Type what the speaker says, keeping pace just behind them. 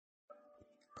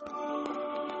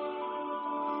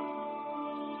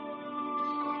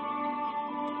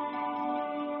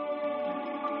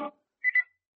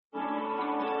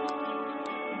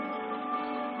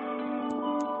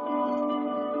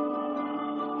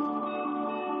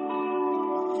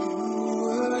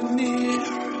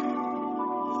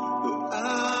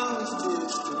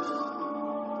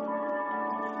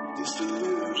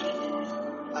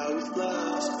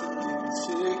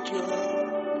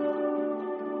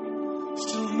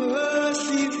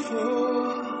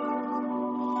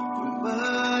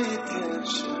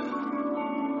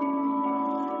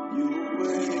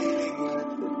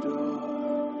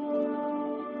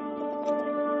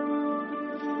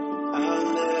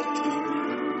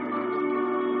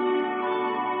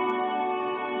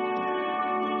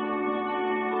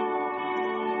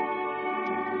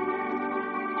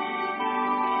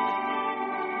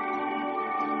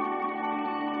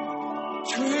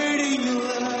Trading your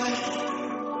life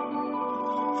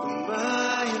for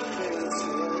my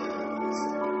offenses,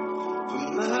 for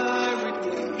my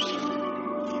redemption,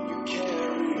 you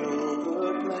carry all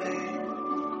the blame.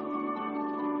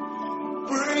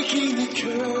 Breaking the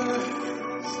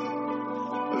curse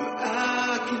of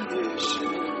our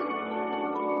condition,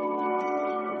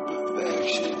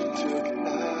 perfection took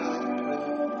our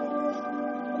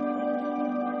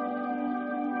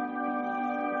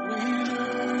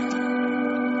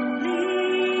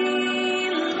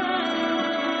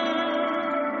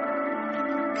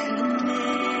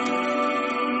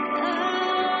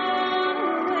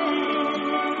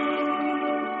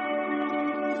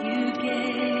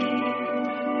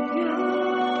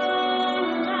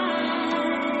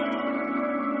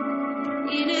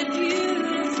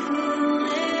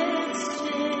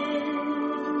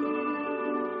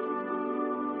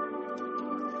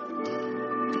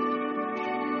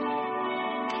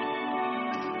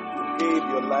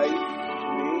your life to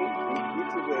me in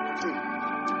beautiful exchange.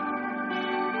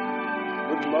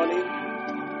 Good morning,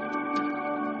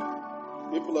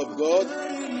 people of God.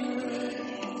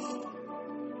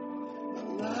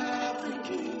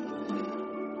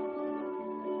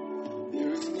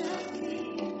 There is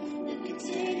nothing that can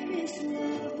take this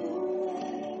love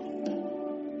away.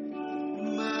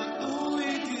 My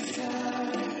only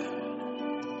desire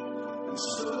and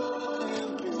sole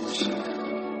ambition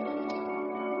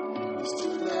is to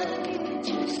love you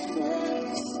just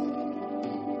as you.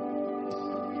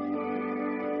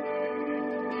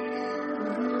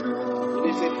 It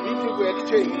is a beautiful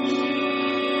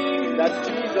exchange that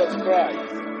Jesus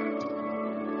Christ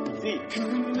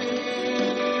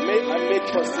made and made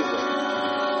possible.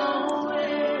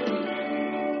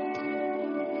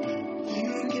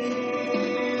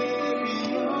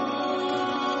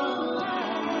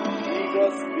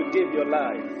 Jesus, you gave your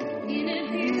life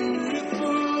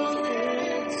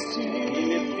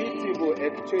In a beautiful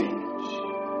exchange.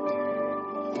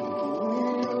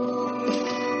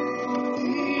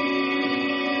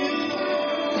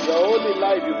 The only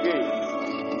life you gave.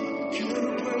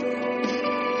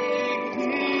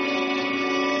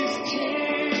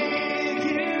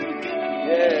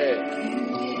 Yes.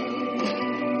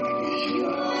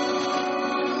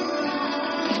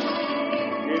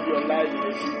 Give your life in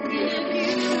a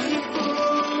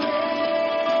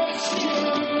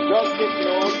just take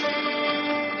note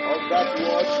of that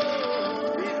word,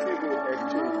 beautiful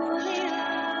exchange.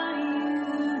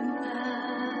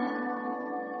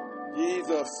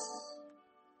 Jesus,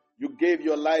 you gave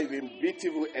your life in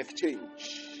beautiful exchange.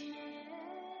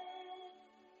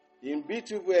 In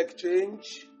beautiful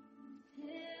exchange,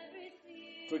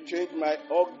 to change my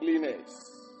ugliness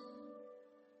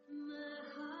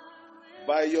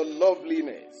by your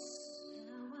loveliness,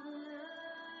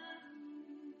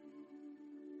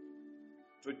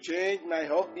 to change my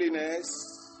ugliness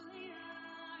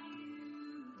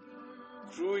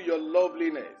through your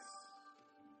loveliness.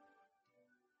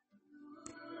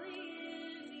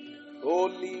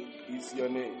 Holy is your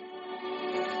name.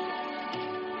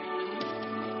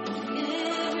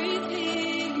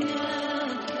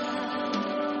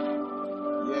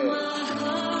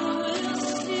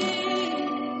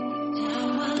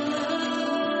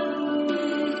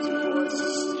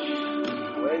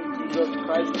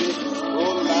 Christ gave his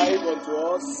whole life unto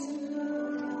us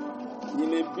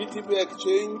in a beautiful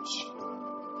exchange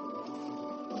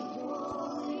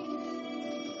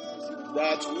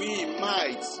that we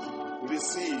might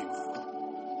receive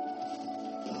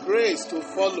grace to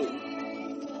follow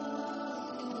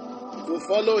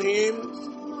him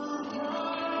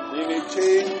in a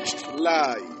changed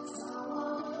life.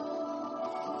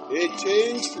 A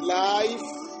changed life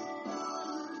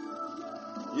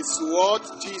is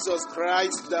what Jesus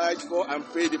Christ died for and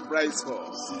paid the price for.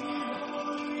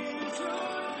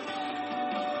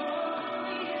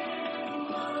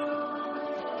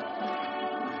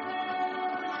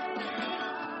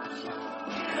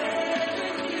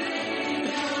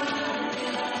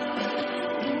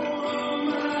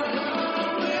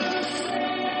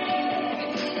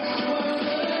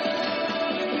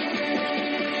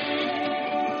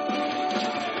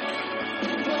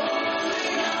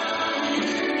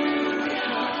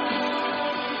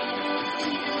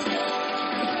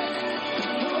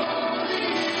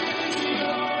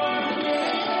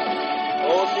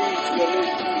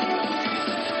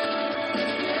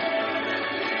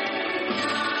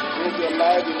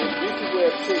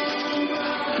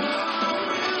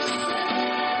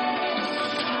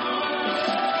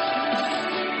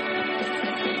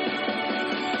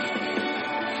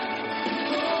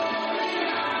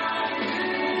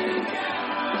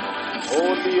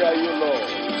 Holy are you, Lord.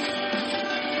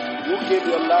 You gave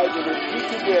your life in a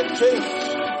beautiful exchange.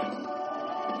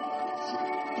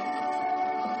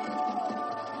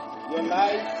 Your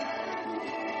life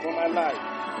for my life.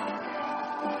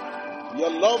 Your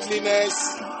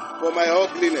loveliness for my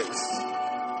ugliness.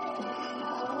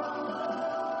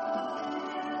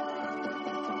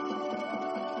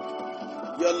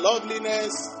 Your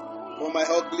loveliness for my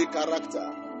ugly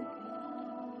character.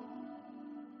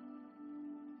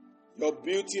 Your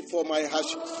beauty for my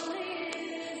ashes.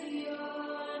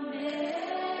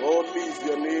 Holy is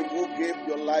your name, who gave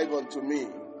your life unto me.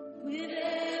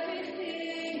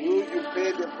 Will you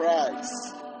pay the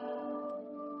price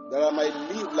that I might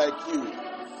live like you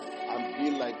and be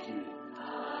like you?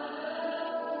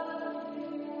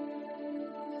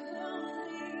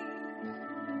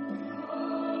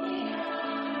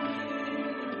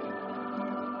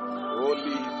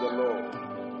 Holy is the Lord.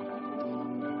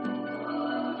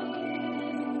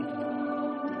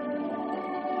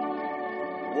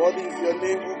 What is your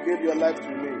name who gave your life to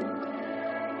me?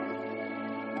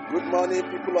 Good morning,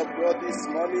 people of God, this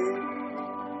morning.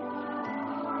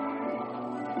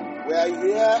 We are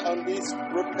here on this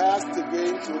broadcast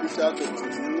again to reach out to you.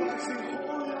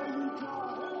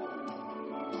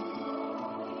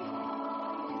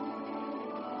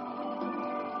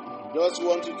 Just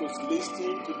want you to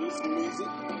listen to this music.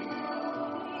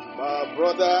 My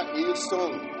brother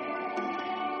Hillsong,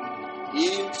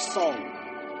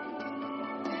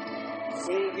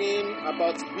 singing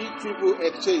about beautiful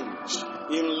exchange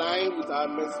in line with our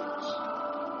message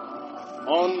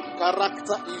on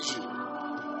character issue.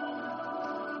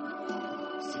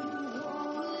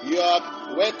 You are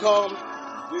welcome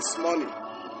this morning.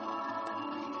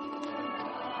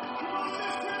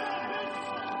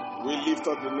 We lift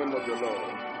up the name of the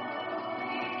Lord.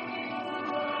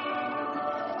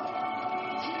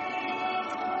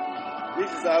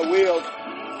 This is our way of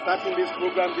starting this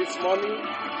program this morning.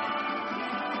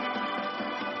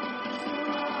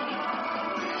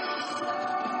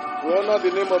 We honor the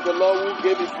name of the Lord who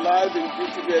gave his life in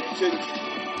beautiful exchange.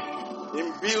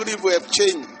 In beautiful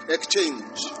exchange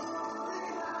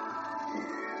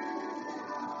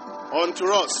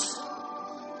unto us.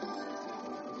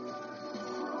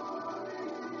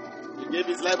 He gave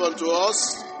his life unto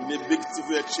us in a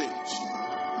beautiful exchange.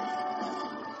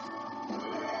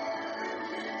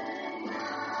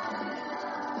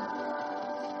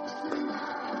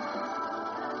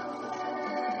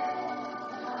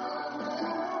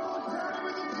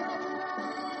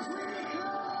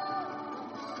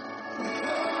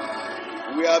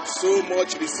 We have so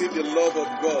much received the love of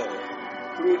God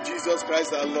through Jesus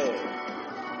Christ our Lord.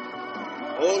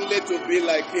 Only to be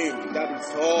like him, that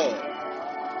is all.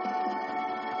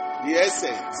 The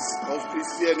essence of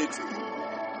Christianity.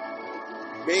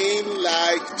 Being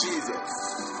like Jesus.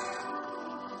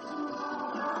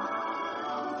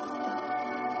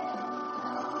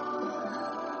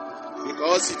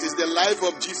 Because it is the life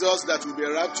of Jesus that will be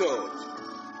raptured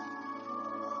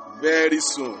very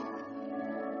soon.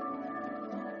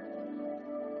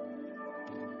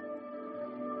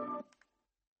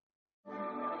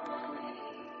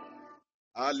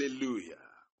 Hallelujah.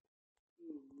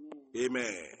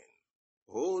 Amen.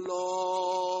 Oh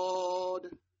Lord,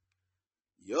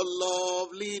 your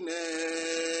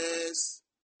loveliness,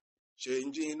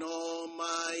 changing all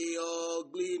my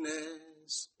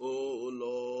ugliness. Oh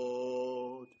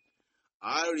Lord,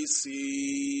 I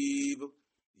receive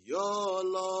your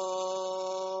love.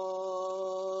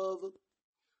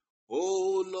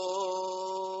 Oh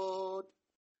Lord,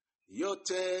 your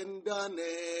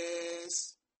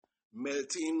tenderness,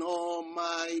 melting all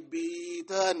my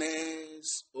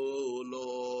bitterness, oh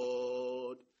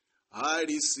Lord, I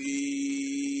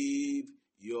receive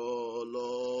your love.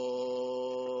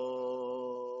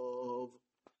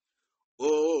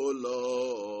 Oh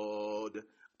Lord,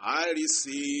 I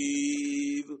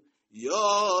receive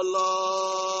your love.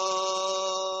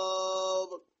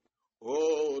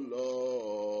 Oh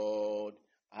Lord,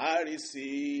 I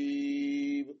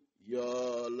receive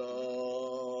your love.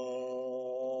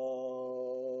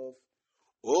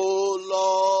 Oh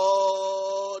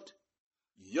Lord,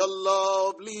 your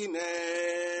loveliness,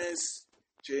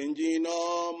 changing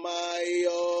all my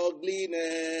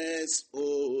ugliness.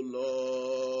 Oh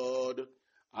Lord,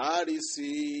 I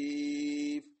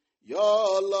receive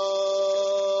your love.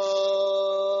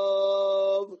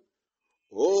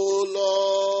 Oh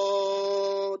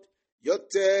Lord, your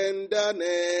tenderness,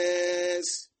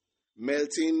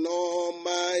 melting all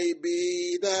my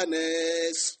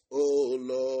bitterness. Oh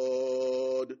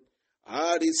Lord,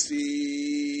 I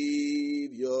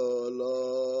receive your love.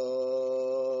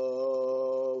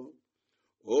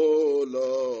 Oh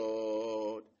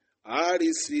Lord, I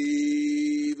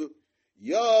receive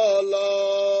your love.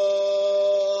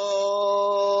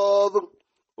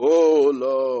 Oh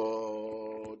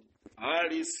Lord, I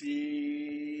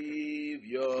receive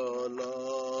your love.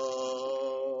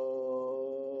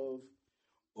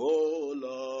 Oh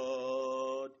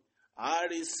Lord, I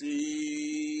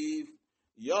receive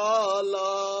your love.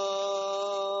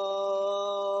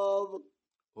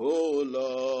 Oh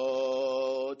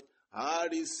Lord, I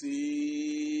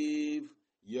receive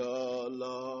your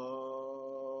love.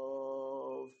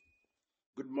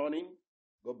 Good morning.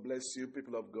 God bless you,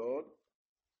 people of God.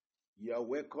 You are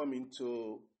welcome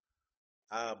into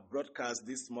our broadcast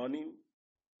this morning.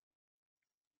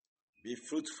 Be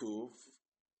Fruitful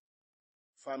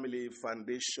Family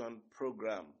Foundation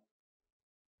Program.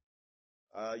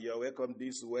 You are welcome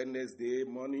this Wednesday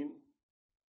morning,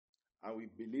 and we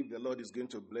believe the Lord is going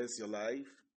to bless your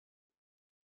life.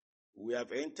 We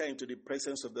have entered into the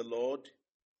presence of the Lord,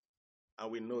 and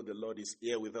we know the Lord is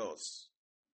here with us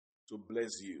to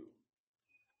bless you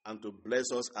and to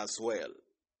bless us as well.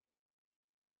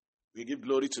 We give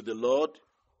glory to the Lord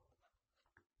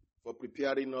for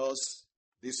preparing us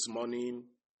this morning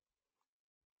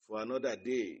for another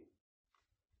day,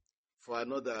 for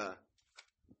another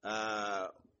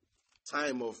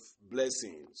time of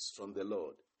blessings from the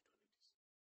Lord.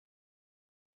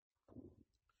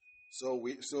 So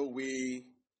we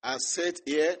are set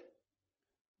here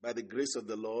by the grace of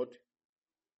the Lord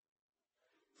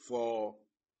for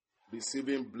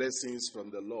receiving blessings from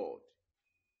the Lord.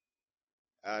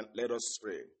 And let us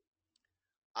pray.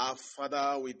 Our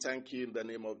Father, we thank you in the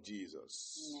name of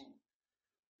Jesus. Amen.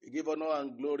 We give honor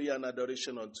and glory and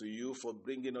adoration unto you for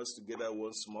bringing us together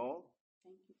once more.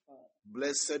 Thank you, Father.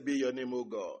 Blessed be your name, O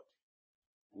God.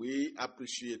 We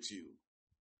appreciate you.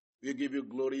 We give you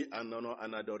glory and honor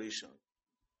and adoration.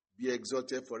 Be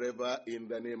exalted forever in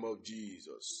the name of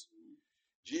Jesus.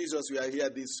 Jesus, we are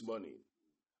here this morning.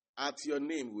 At your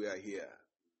name we are here.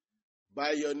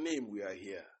 By your name we are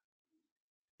here.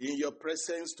 In your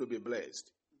presence to be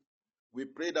blessed. We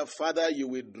pray that, Father, you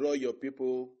will draw your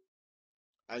people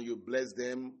and you bless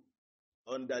them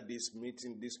under this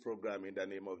meeting, this program, in the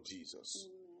name of Jesus.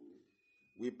 Amen.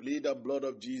 We plead the blood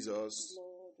of Jesus.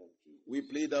 Blood of Jesus. We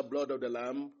plead the blood of the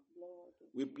Lamb. Blood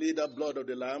of We plead the blood of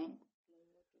the Lamb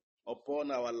upon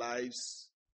our lives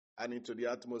and into the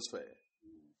atmosphere.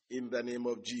 In the name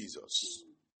of Jesus.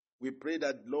 We pray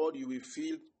that, Lord, you will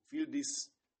fill this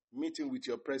meeting with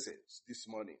your presence this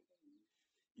morning.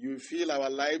 You will fill our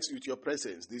lives with your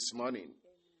presence this morning.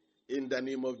 In the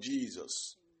name of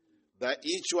Jesus. That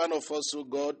each one of us, oh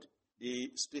God,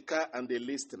 the speaker and the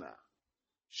listener,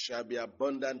 shall be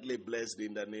abundantly blessed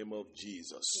in the name of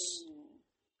Jesus.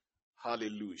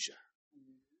 Hallelujah.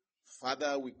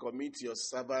 Father, we commit your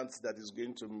servant that is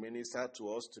going to minister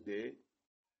to us today.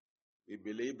 We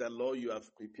believe that, Lord, you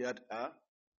have prepared her.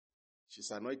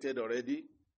 She's anointed already.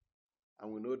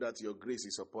 And we know that your grace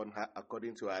is upon her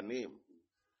according to her name.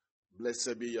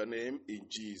 Blessed be your name in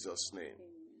Jesus' name.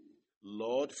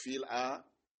 Lord, fill her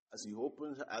as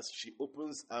she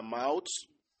opens her mouth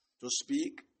to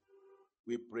speak.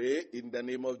 We pray in the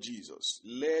name of Jesus.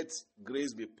 Let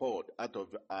grace be poured out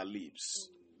of our lips.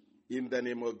 In the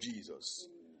name of Jesus.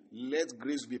 Let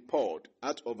grace be poured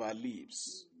out of our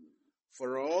lips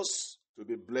for us to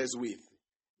be blessed with.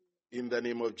 In the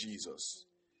name of Jesus.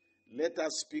 Let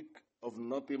us speak of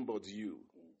nothing but you.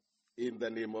 In the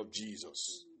name of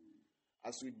Jesus.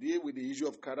 As we deal with the issue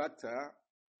of character,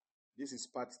 this is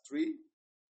part 3.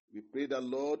 We pray that,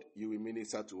 Lord, you will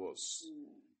minister to us.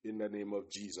 In the name of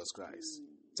Jesus Christ.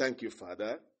 Thank you,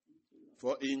 Father.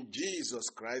 For in Jesus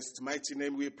Christ's mighty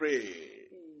name we pray.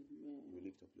 You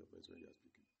lift up your voice when you are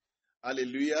speaking.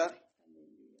 Hallelujah.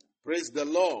 Praise the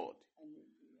Lord.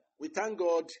 We thank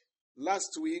God.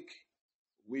 Last week,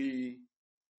 we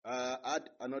had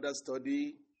another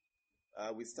study.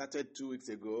 We started 2 weeks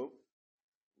ago.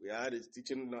 We had a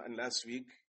teaching last week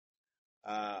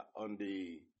on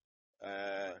the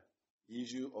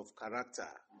issue of character,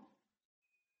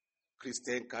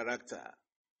 Christian character,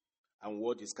 and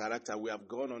what is character. We have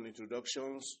gone on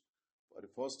introductions for the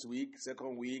first week.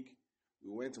 Second week, we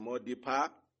went more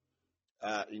deeper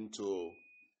into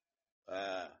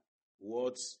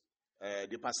what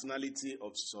the personality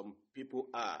of some people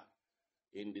are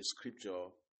in the scripture,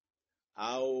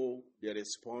 how they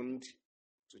respond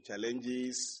to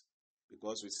challenges,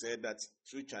 because we said that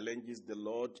through challenges the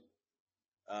Lord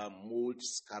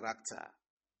molds character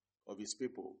of his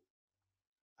people.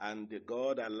 And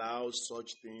God allows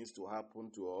such things to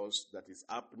happen to us that is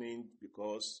happening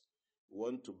because we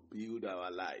want to build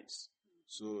our lives.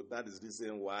 So that is the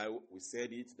reason why we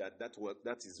said it,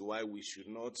 that is why we should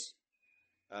not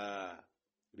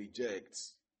reject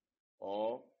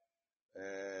or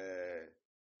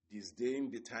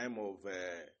disdain the time of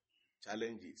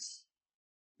challenges.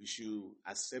 We should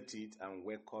accept it and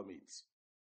welcome it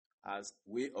as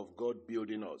way of God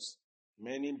building us.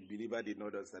 Many believers did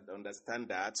not understand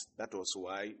that. That was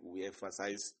why we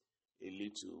emphasize a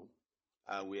little.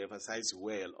 We emphasized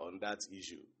well on that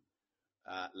issue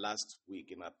last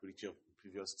week in our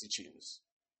previous teachings.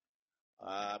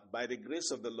 By the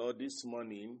grace of the Lord, this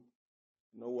morning,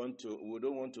 we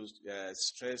don't want to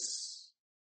stress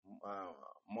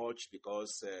much,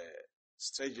 because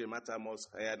stress the matter most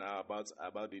higher now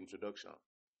about the introduction.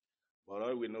 But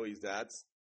all we know is that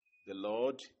the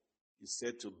Lord is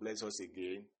said to bless us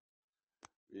again.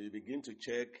 We begin to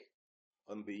check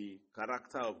on the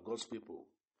character of God's people.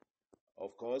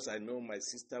 Of course, I know my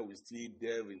sister will still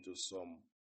delve into some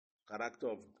character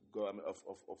of God,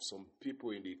 of some people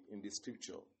in the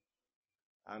scripture,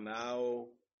 and how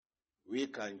we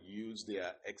can use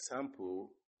their example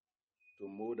to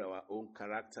mold our own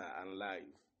character and life.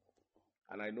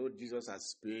 And I know Jesus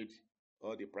has paid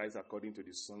all the price according to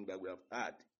the song that we have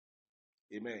had.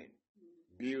 Amen.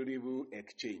 Beautiful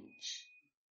exchange.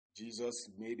 Jesus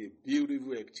made a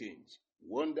beautiful exchange,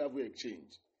 wonderful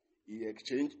exchange. He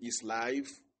exchanged his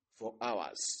life for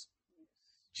ours.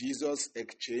 Jesus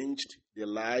exchanged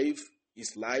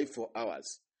his life for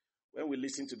ours. When we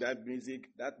listen to that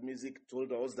music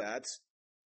told us that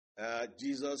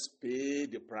Jesus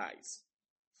paid the price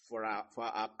for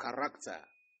our character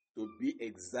to be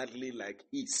exactly like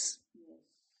his.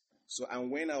 So,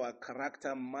 and when our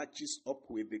character matches up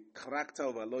with the character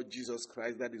of our Lord Jesus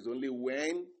Christ, that is only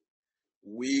when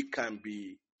we can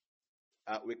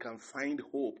find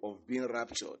hope of being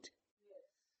raptured.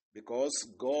 Because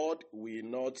God will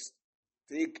not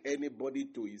take anybody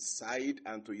to his side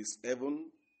and to his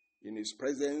heaven in his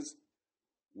presence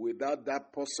without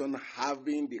that person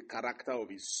having the character of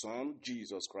his Son,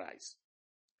 Jesus Christ.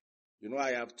 You know,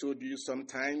 I have told you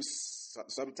sometimes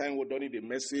during the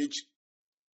message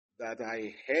that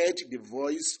I heard the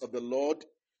voice of the Lord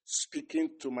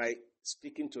speaking to my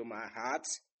heart,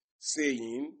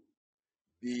 saying,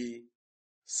 the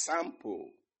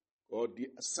sample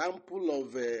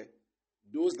of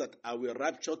those that I will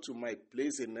rapture to my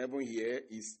place in heaven here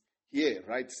is here,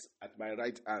 right at my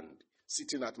right hand,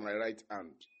 sitting at my right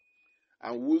hand.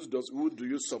 And who do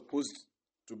you suppose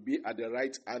to be at the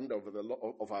right hand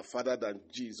of our Father than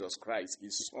Jesus Christ,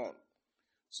 his Son?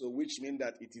 So, which means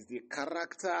that it is the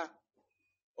character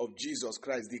of Jesus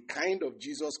Christ, the kind of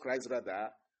Jesus Christ rather,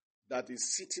 that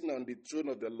is sitting on the throne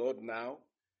of the Lord now.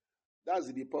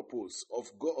 That's the purpose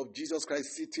of God, of Jesus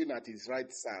Christ sitting at his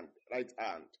right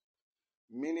hand.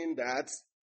 Meaning that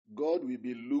God will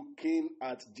be looking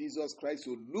at Jesus Christ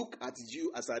to look at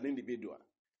you as an individual.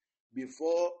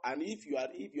 Before, and if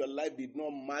your life did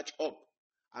not match up,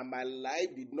 and my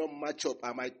life did not match up,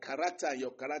 and my character and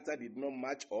your character did not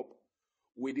match up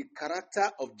with the character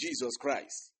of Jesus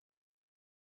Christ,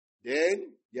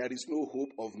 then there is no hope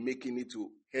of making it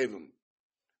to heaven.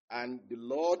 And the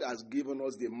Lord has given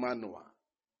us the manual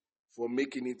for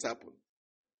making it happen.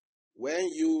 When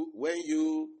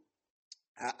you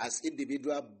as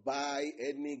individual buy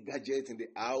any gadget in the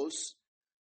house,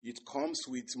 it comes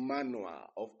with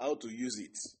manual of how to use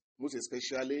it. Most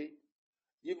especially,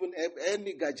 even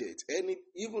any gadget,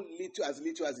 even little as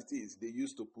it is, they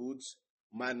used to put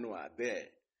manual there.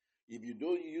 If you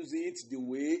don't use it the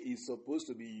way it's supposed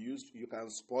to be used, you can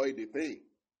spoil the thing.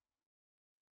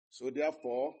 So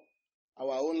therefore,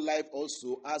 our own life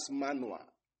also has manual.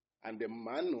 And the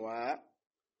manual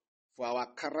for our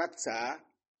character,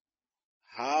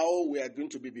 how we are going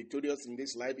to be victorious in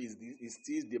this life, is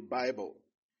still the Bible.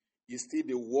 It's still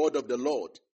the word of the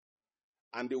Lord.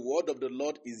 And the word of the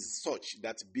Lord is such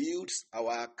that builds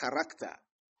our character.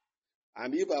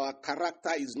 And if our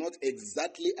character is not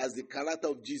exactly as the character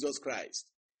of Jesus Christ,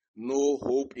 no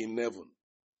hope in heaven.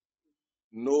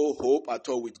 No hope at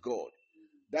all with God.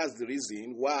 That's the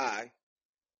reason why,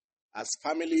 as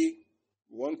family,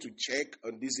 we want to check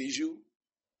on this issue.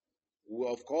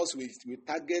 Of course, we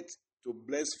target to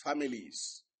bless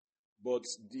families. But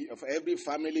of every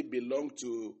family belongs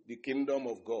to the kingdom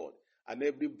of God. And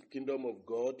every kingdom of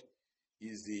God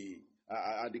is the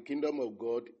kingdom of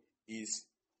God is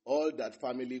all that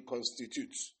family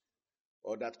constitutes,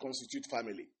 or that constitute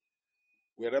family.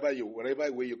 Wherever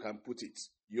way you can put it,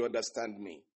 you understand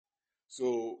me.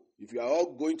 So if you are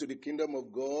all going to the kingdom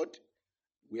of God,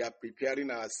 we are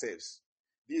preparing ourselves.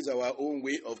 This is our own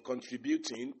way of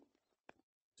contributing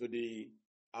to the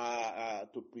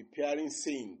to preparing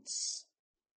saints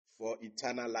for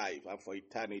eternal life and for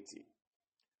eternity.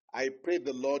 I pray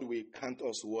the Lord will count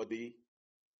us worthy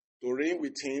to reign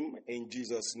with him in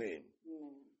Jesus' name.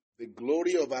 The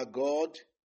glory of our God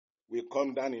will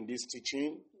come down in this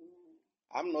teaching.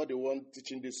 I'm not the one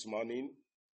teaching this morning.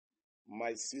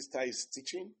 My sister is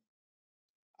teaching,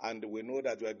 and we know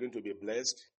that we are going to be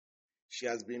blessed. She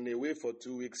has been away for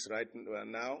 2 weeks right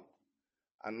now,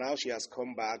 and now she has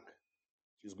come back.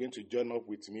 She's going to join up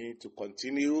with me to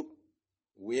continue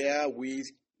where we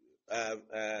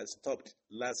stopped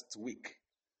last week.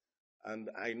 And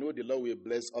I know the Lord will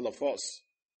bless all of us.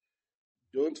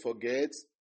 Don't forget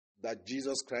that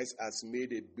Jesus Christ has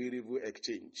made a beautiful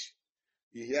exchange.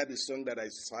 You hear the song that I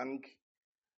sang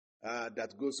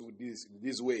that goes with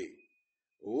this way.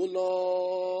 Oh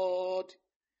Lord,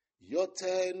 your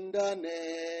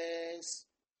tenderness,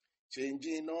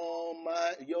 changing all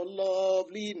your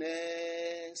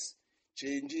loveliness,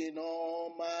 changing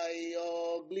all my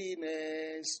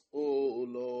ugliness. Oh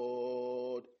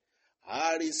Lord,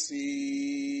 I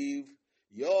receive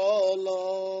your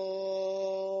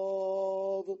love.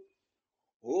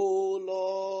 Oh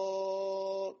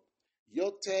Lord,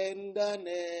 your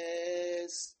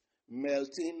tenderness,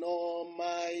 melting all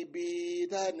my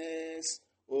bitterness.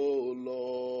 Oh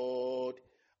Lord,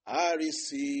 I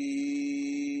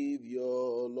receive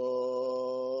your love.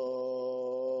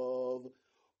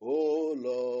 Oh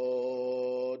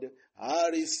Lord, I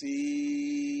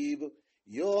receive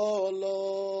your love.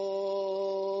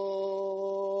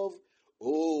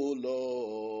 Oh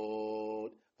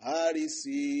Lord, I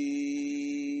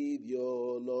receive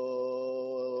your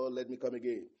love. Let me come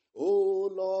again. Oh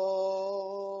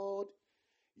Lord,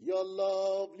 your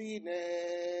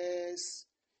loveliness,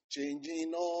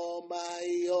 changing all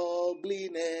my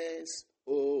ugliness.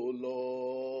 Oh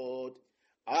Lord,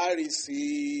 I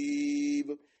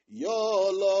receive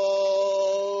your love.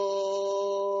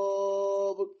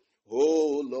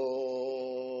 Oh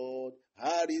Lord,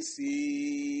 I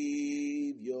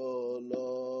receive your love.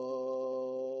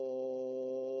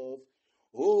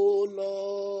 Oh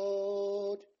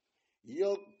Lord,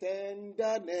 your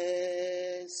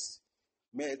tenderness,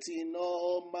 melting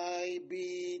all my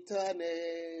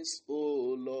bitterness.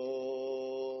 Oh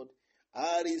Lord,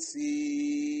 I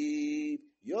receive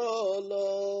your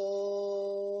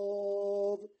love.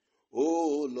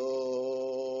 Oh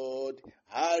Lord,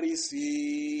 I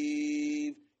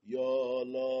receive your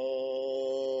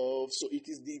love. So it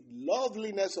is the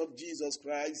loveliness of Jesus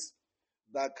Christ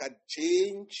that can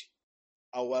change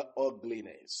our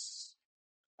ugliness,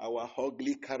 our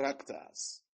ugly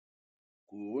characters.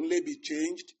 Could only be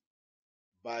changed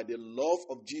by the love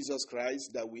of Jesus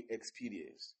Christ that we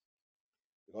experience.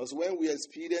 Because when we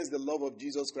experience the love of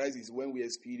Jesus Christ is when we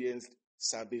experience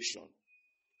salvation.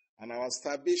 And our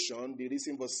salvation, the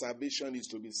reason for salvation is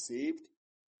to be saved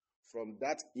from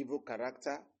that evil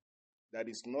character that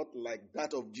is not like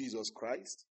that of Jesus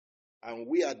Christ. And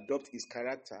we adopt his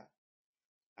character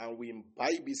and we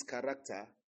imbibe his character,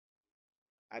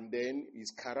 and then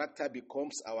his character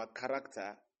becomes our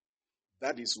character.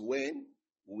 That is when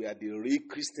we are the real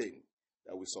Christian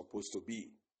that we're supposed to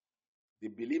be. The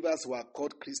believers were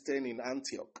called Christian in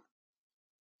Antioch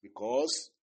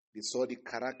because they saw the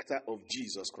character of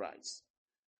Jesus Christ.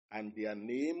 And their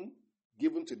name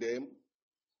given to them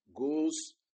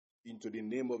goes into the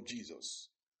name of Jesus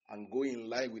and go in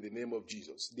line with the name of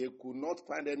Jesus. They could not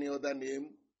find any other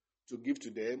name to give to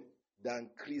them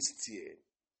than Christian.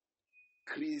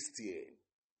 Christian.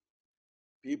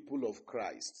 People of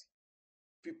Christ.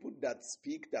 People that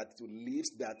speak, that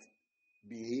lives, that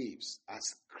behaves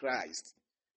as Christ.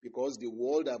 Because the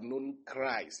world have known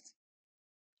Christ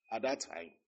at that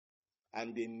time.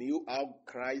 And they knew how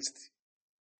Christ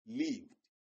lived.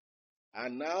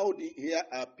 And now here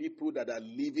are people that are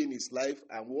living his life,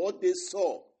 and what they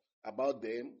saw about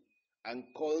them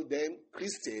and call them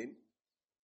Christian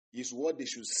is what they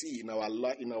should see in our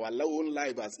own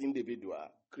life as individual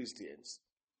Christians.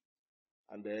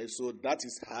 And so that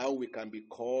is how we can be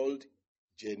called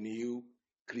genuine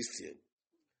Christian.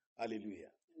 Hallelujah.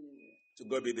 To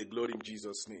God be the glory in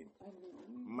Jesus' name.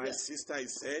 My sister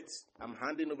is set. I'm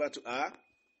handing over to her.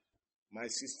 My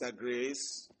sister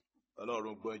Grace. Go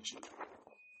for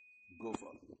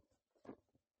it.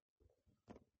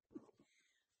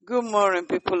 Good morning,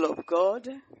 people of God.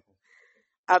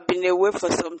 I've been away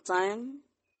for some time.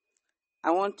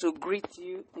 I want to greet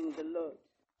you in the Lord.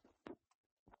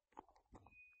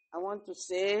 I want to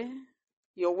say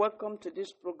you're welcome to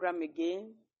this program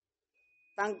again.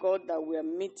 Thank God that we are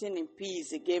meeting in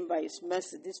peace again by His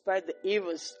mercy, despite the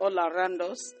evils all around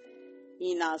us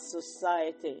in our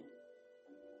society.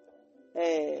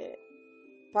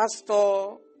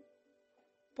 Pastor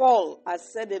Paul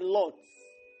has said a lot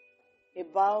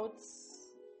about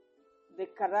the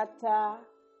character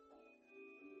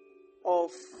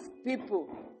of people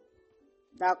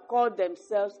that call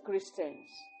themselves Christians.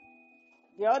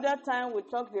 The other time we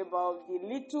talked about the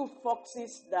little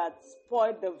foxes that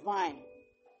spoil the vine.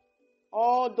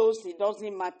 All those, it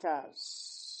doesn't matter.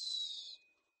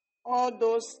 All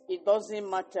those, it doesn't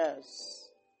matter.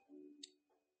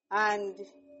 And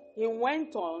he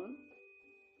went on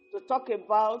to talk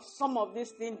about some of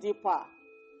these things deeper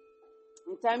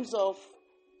in terms of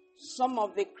some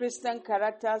of the Christian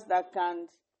characters that can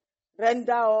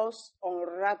render us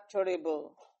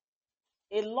unrapturable.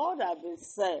 A lot has been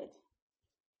said.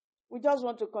 We just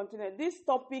want to continue. This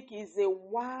topic is a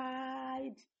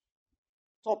wide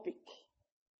topic.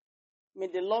 May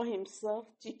the Lord Himself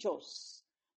teach us.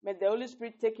 May the Holy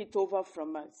Spirit take it over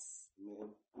from us. Amen.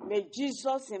 May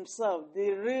Jesus Himself,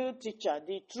 the real teacher,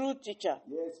 the true teacher,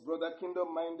 yes, brother,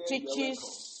 kingdom-minded, teaches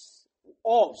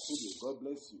us. God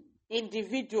bless you.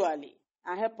 Individually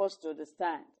and help us to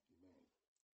understand.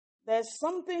 Amen. There's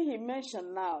something he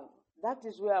mentioned now. That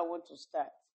is where I want to start.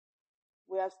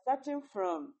 We are starting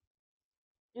from,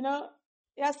 he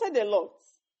has said a lot.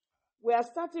 We are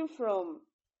starting from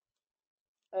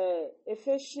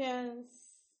Ephesians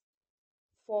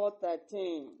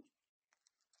 4:13.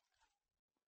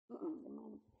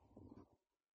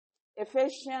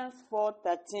 Ephesians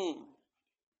 4:13.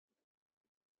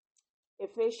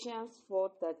 Ephesians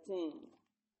 4:13.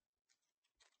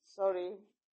 Sorry.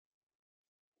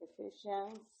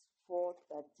 Ephesians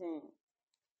 4:13.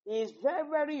 It is very,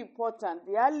 very important.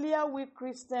 The earlier we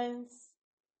Christians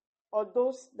or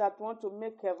those that want to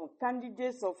make heaven,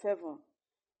 candidates of heaven,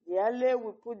 the earlier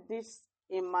we put this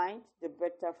in mind, the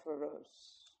better for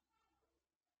us.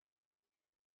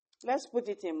 Let's put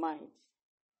it in mind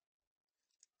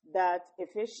that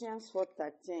Ephesians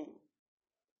 4:13,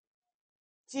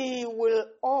 till will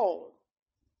all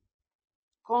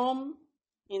come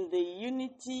in the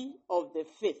unity of the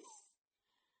faith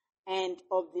and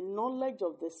of the knowledge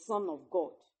of the Son of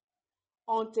God,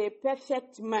 unto a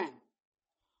perfect man,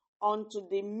 unto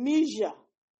the measure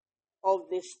of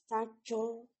the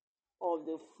stature of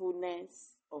the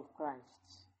fullness of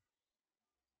Christ.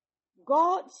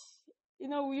 God,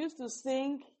 we used to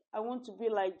sing, I want to be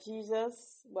like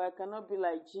Jesus, but I cannot be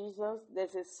like Jesus.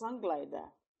 There's a song like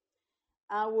that.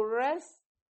 And we rest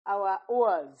our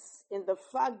oars in the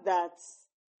fact that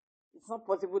it's not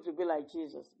possible to be like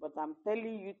Jesus. But I'm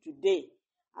telling you today,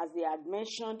 as they had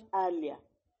mentioned earlier,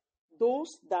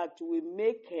 those that will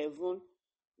make heaven,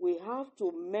 we have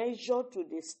to measure to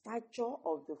the stature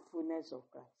of the fullness of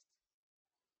Christ.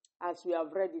 As we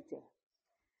have read it here.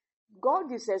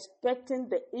 God is expecting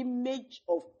the image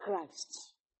of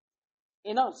Christ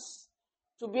in us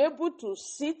to be able to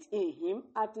sit in Him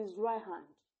at His right hand.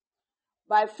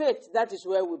 By faith, that is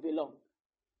where we belong.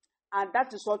 And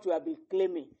that is what we have been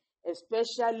claiming,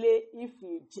 especially if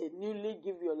you genuinely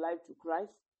give your life to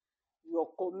Christ. You're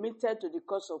committed to the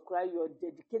cause of Christ. You're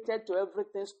dedicated to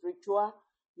everything spiritual.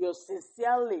 You're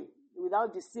sincerely,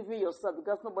 without deceiving yourself,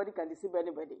 because nobody can deceive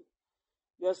anybody.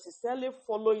 You're sincerely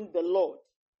following the Lord.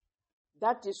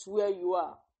 That is where you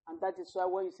are. And that is why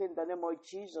when you say in the name of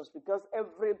Jesus, because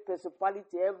every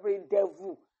principality, every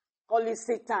devil, call it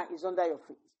Satan, is under your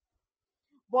feet.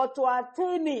 But to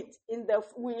attain it in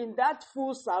that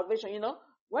full salvation,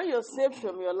 when you're saved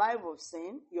from your life of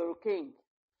sin, you're a king.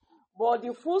 But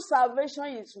the full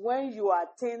salvation is when you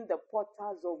attain the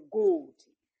portals of gold.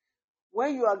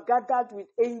 When you are gathered with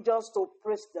angels to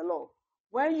praise the Lord.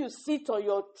 When you sit on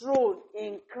your throne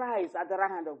in Christ at the right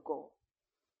hand of God.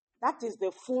 That is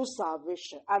the full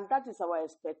salvation. And that is our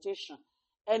expectation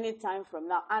anytime from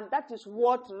now. And that is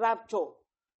what rapture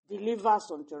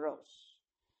delivers unto us.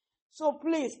 So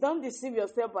please, don't deceive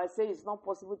yourself by saying it's not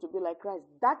possible to be like Christ.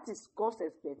 That is God's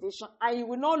expectation, and He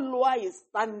will not lower His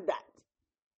standard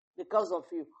because of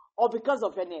you or because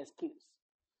of any excuse.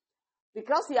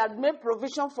 Because He had made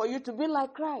provision for you to be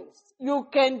like Christ. You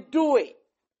can do it.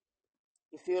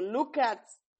 If you look at,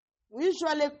 we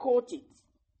usually quote it,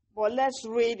 but let's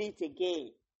read it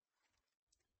again.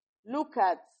 Look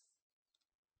at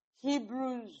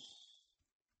Hebrews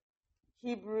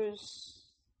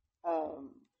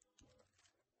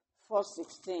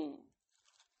 4:16.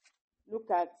 Look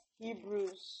at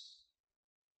Hebrews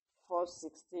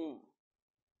 4:16.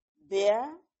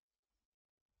 There,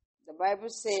 the Bible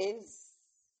says,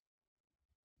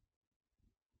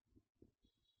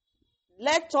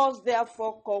 "Let us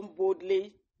therefore come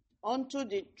boldly unto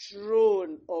the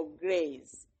throne of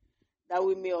grace, that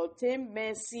we may obtain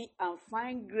mercy and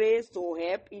find grace to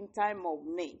help in time of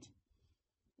need."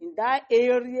 In that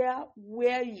area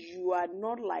where you are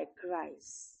not like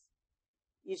Christ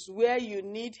is where you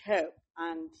need help,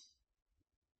 and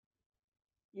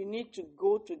you need to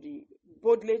go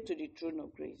boldly to the throne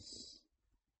of grace.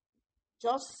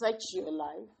 Just search your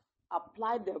life,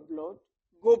 apply the blood,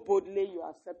 go boldly, you are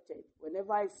accepted.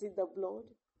 Whenever I see the blood,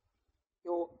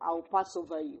 I'll pass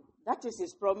over you. That is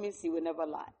His promise. He will never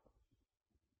lie.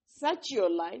 Search your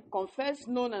life, confess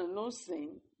known and unknown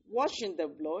sin, wash in the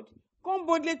blood, come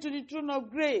boldly to the throne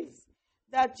of grace,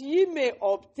 that ye may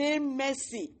obtain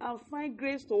mercy and find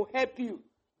grace to help you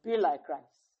be like Christ.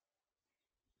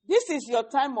 This is your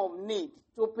time of need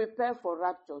to prepare for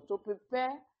rapture, to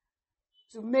prepare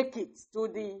to make it to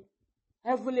the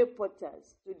heavenly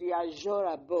portals, to the azure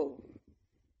above.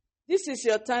 This is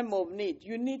your time of need.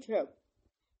 You need help.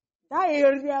 That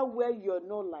area where you're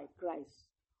not like Christ,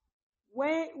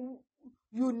 where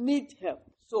you need help.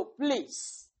 So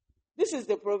please, this is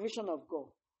the provision of God.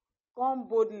 Come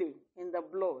boldly in the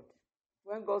blood.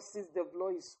 When God sees the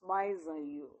blood, He smiles on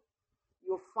you.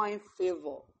 You find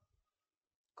favor.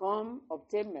 Come,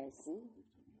 obtain mercy.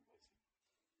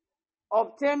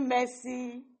 Obtain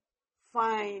mercy,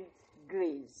 find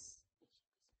grace.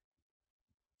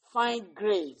 Find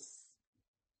grace.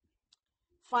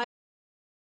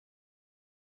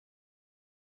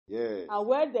 Yes. And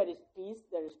where there is peace,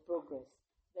 there is progress.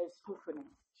 There is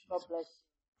fruitfulness. God bless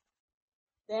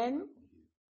you. Then,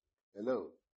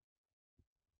 hello.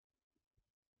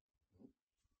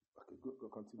 Okay, go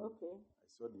continue. okay. I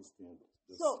saw this thing.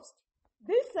 So,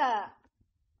 these are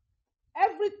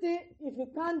everything, if you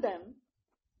count them,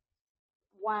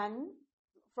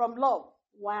 from love,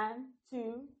 1,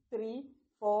 2, 3,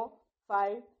 4,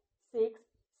 5, 6,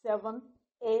 7,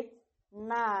 8,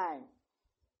 9.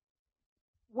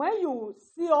 When you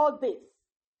see all this,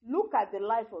 look at the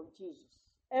life of Jesus.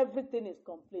 Everything is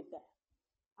complete there.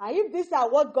 And if these are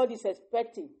what God is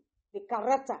expecting, the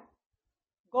character,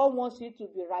 God wants you to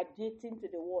be radiating to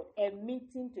the world,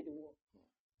 emitting to the world.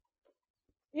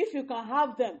 If you can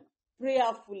have them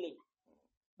prayerfully,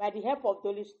 by the help of the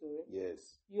Holy Spirit,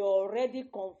 yes, you're already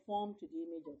conformed to the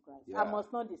image of Christ. Yeah. I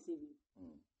must not deceive you.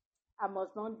 I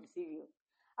must not deceive you.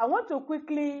 I want to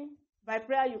quickly, by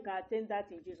prayer, you can attain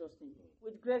that in Jesus' name.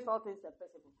 With grace, all things are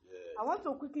possible. Yes. I want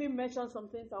to quickly mention some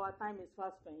things. Our time is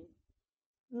fast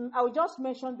spent. I will just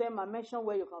mention them and mention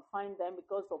where you can find them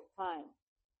because of time.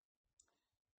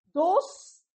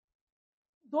 Those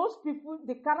people,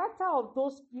 the character of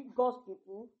those God's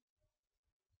people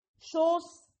shows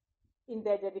in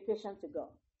their dedication to God.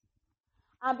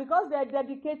 And because they are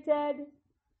dedicated,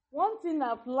 one thing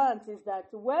I've learned is that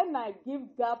when I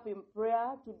give gap in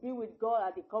prayer to be with God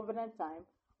at the covenant time,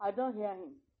 I don't hear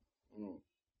Him.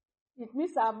 It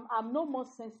means I'm no more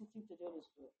sensitive to the Holy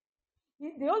Spirit.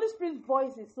 The Holy Spirit's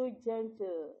voice is so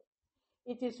gentle.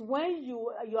 It is when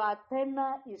your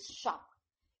antenna is sharp.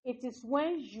 It is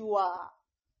when you are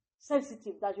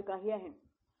sensitive that you can hear Him.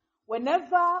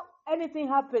 Whenever anything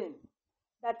happens,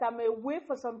 that I'm away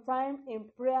for some time in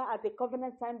prayer at the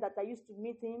covenant time that I used to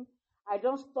meet Him, I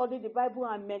don't study the Bible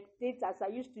and meditate as I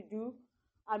used to do,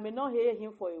 I may not hear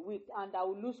Him for a week and I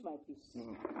will lose my peace.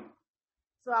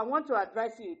 So I want to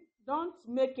advise you, don't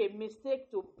make a mistake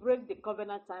to break the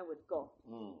covenant time with God.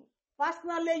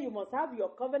 Personally, you must have your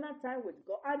covenant time with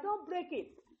God and don't break it.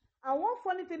 And one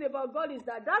funny thing about God is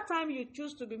that time you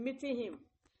choose to be meeting Him,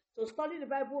 to study the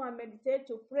Bible and meditate,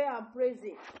 to pray and praise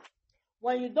Him.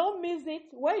 When you don't miss it,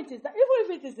 when it is, even if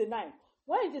it is the night,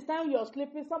 when it is time you're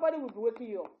sleeping, somebody will be waking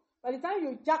you up. By the time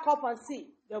you jack up and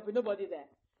see, there will be nobody there.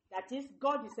 That is,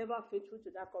 God is ever faithful to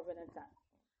that covenant time.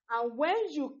 And when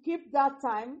you keep that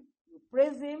time, you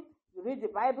praise Him, you read the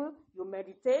Bible, you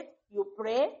meditate, you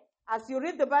pray. As you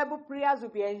read the Bible, prayers will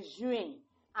be ensuing,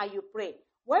 and you pray.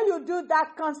 When you do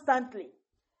that constantly,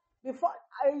 Before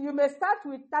you may start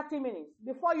with 30 minutes.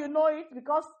 Before you know it,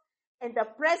 because in the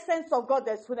presence of God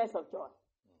there's fullness of joy.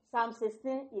 Psalm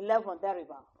 16:11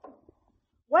 thereabout.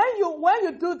 When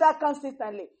you do that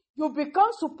consistently, you become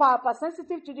super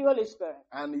hypersensitive to the Holy Spirit.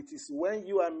 And it is when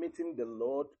you are meeting the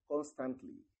Lord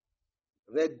constantly,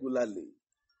 regularly,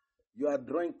 you are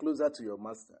drawing closer to your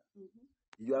master.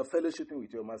 Mm-hmm. You are fellowshipping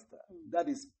with your master. Mm-hmm. That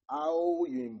is how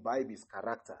you imbibe his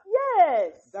character.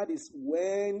 Yes. That is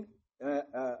when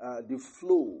the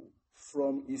flow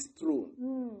from his throne,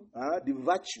 the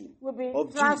virtue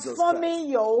of transforming Jesus Christ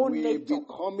your own will nature. be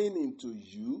coming into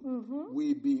you,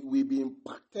 will be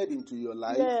impacted into your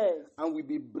life, and will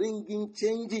be bringing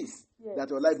changes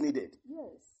that your life needed.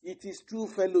 Yes. It is true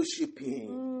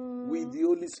fellowshipping with the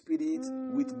Holy Spirit,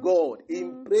 with God,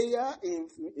 in prayer, in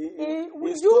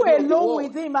you alone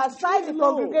with him, aside the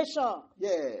congregation.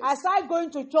 Yes. Aside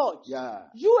going to church. Yeah.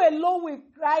 You alone with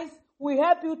Christ will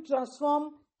help you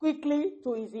transform quickly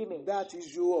to his image. That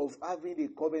issue of having a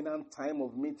covenant time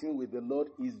of meeting with the Lord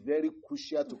is very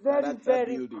crucial to very character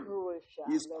building. Crucial.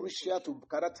 It's crucial to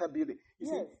character building. You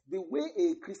see, the way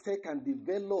a Christian can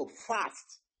develop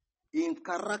fast in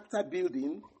character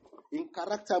building, in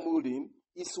character molding,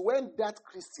 is when that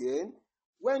Christian,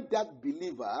 when that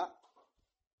believer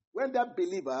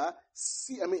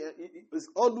is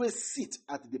always sit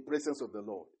at the presence of the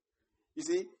Lord. You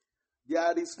see,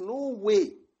 there is no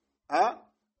way,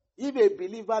 if a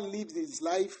believer lives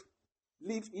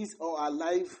his or her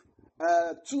life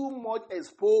too much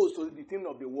exposed to the things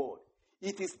of the world.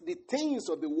 It is the things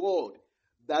of the world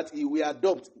that he will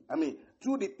adopt.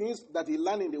 Through the things that he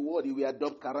learn in the world, he will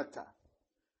adopt character.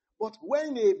 But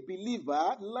when a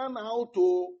believer learn how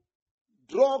to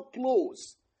draw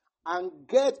close and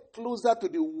get closer to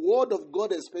the word of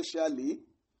God, especially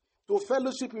to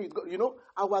fellowship with God,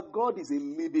 our God is a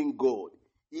living God.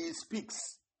 He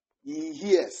speaks. He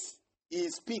hears. He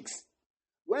speaks.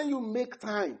 When you make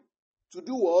time to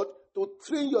do what? To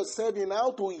train yourself in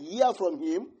how to hear from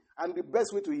him, and the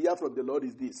best way to hear from the Lord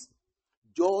is this.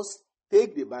 Just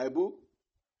take the Bible,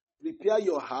 prepare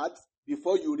your heart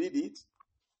before you read it,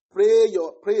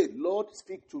 pray, Lord,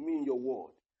 speak to me in your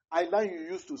word. I know you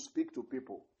used to speak to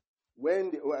people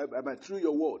through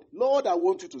your word. Lord, I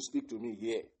want you to speak to me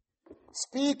here.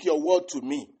 Speak your word to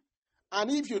me.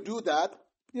 And if you do that,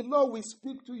 the Lord will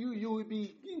speak to you. You will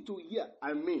begin to hear.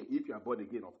 If you are born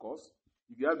again, of course.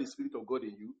 If you have the Spirit of God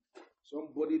in you,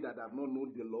 somebody that have not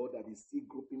known the Lord, that is still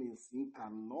groping in sin,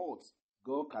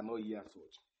 God cannot hear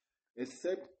such.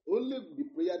 Except only the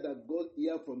prayer that God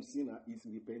hears from sinner is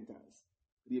repentance.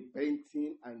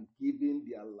 Repenting and giving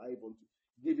their life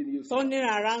turning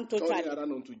around totally.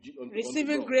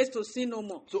 Receiving grace to sin no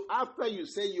more. So after you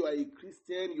say you are a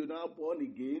Christian, you're now born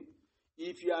again,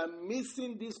 if you are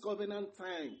missing this covenant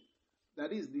time,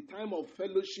 that is the time of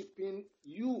fellowshipping,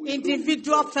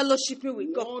 individual fellowshipping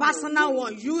with God, personal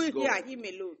one, you hear him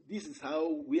alone. This is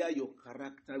where your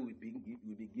character will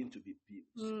begin to be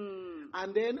built.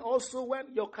 And then also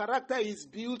when your character is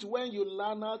built, when you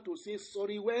learn how to say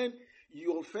sorry, when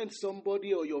you offend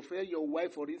somebody, or you offend your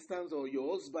wife, for instance, or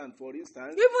your husband, for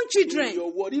instance. Even children.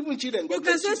 Even children. You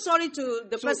can say sorry to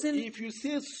the person if you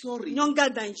say sorry, younger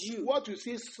than you. What you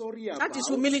say sorry about. That is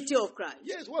humility of Christ.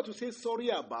 Yes, what you say sorry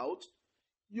about,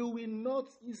 you will not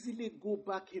easily go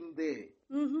back in there.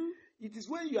 Mm-hmm. It is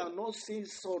when you are not saying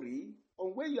sorry,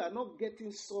 or when you are not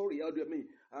getting sorry,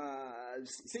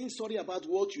 saying sorry about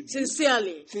what you did.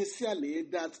 Sincerely,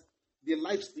 that the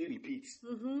life still repeats.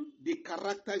 Mm-hmm. The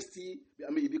character still,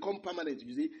 it becomes permanent.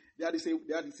 You see, there is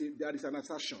an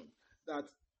assertion that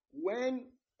when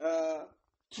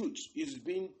truth is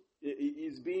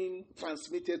being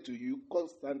transmitted to you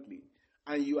constantly,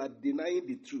 and you are denying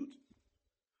the truth,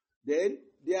 then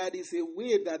there is a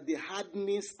way that the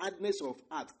hardness of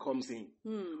heart comes in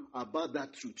about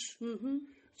that truth. Mm-hmm.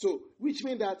 So, which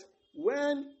means that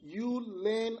when you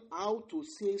learn how to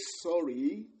say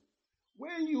sorry,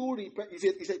 when you repent,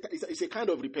 it's a kind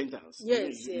of repentance.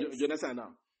 Yes, you understand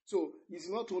now? So it's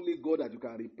not only God that you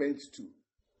can repent to.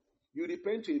 You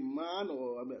repent to a man,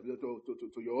 or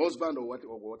to your husband, or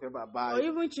whatever, or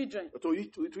even children. To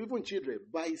even children,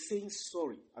 by saying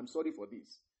sorry. I'm sorry for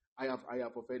this. I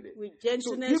have offended. With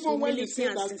gentleness, humility,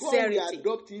 and sincerity. God will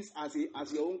adopt this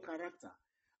as your own character,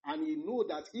 and you know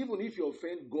that even if you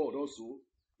offend God, also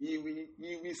He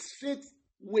will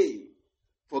straightway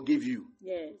forgive you.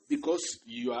 Yes. Because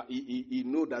he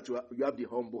know that you have the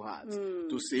humble heart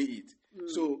to say it.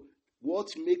 So what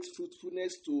makes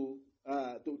fruitfulness to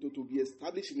be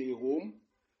established in a home,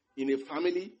 in a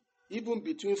family, even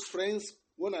between friends,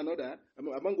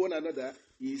 among one another,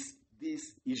 is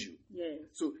this issue. Yes.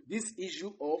 So this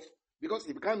issue of, because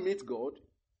if you can't meet God,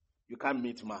 you can't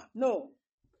meet man. No.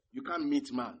 You can't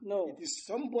meet man. No. It is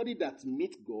somebody that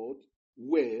meets God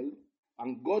well,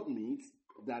 and God meets,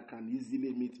 that can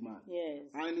easily meet man. Yes.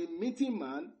 And in meeting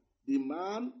man, the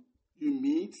man you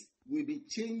meet will be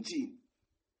changing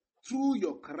through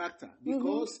your character.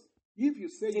 Because if you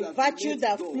say you The have virtue met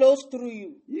that God, flows through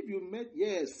you. if you met,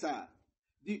 yes, sir.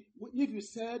 If you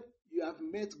said you have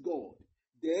met God,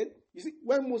 then you see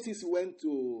when Moses went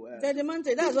to The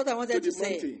mountain. That's what I wanted to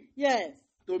say. mountain, Yes.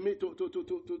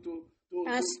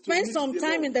 And spend meet some the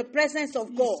time Lord. in the presence of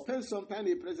He God. spent some time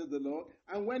in the presence of the Lord,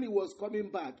 and when he was coming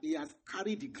back, he has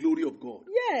carried the glory of God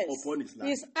Yes. upon his life.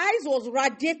 His eyes was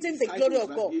radiating the His eyes glory was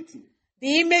of God. radiating.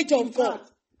 The image In of God.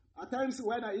 fact, at times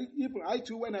when I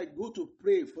too, when I go to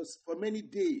pray for many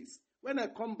days, when I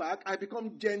come back, I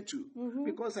become gentle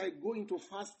because I go into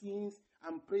fastings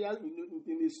and prayer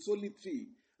in a solitary.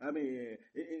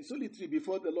 In solitary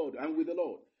before the Lord and with the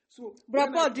Lord. So,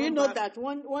 Brother, do you know that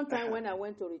one time when I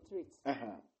went to retreat,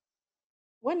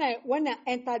 when I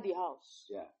entered the house,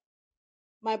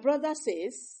 my brother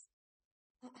says,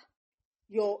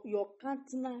 your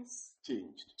countenance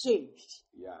changed.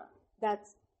 Yeah. That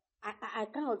I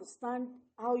can't understand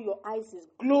how your eyes is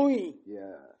glowing.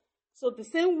 Yeah. So the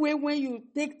same way when you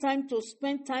take time to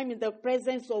spend time in the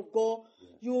presence of God,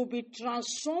 you will be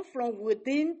transformed from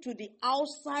within to the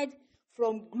outside,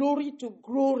 from glory to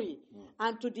glory,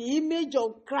 and to the image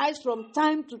of Christ from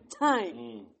time to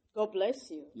time. God bless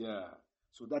you. Yeah.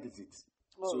 So that is it.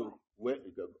 All so right. where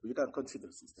you can consider,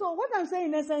 sister. So what I'm saying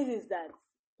in essence is that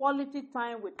quality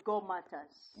time with God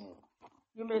matters.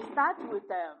 You may start with,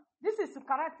 this is the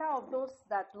character of those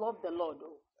that love the Lord.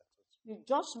 You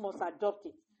just must adopt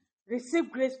it.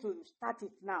 Receive grace to start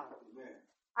it now. Amen.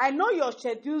 I know your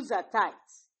schedules are tight,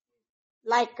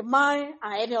 like mine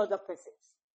and any other person's.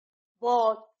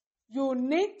 But you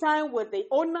need time with the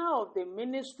owner of the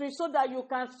ministry so that you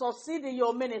can succeed in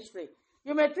your ministry.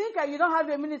 You may think that you don't have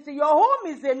a ministry. Your home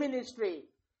is a ministry.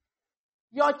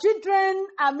 Your children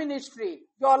are ministry.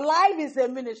 Your life is a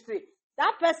ministry.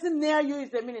 That person near you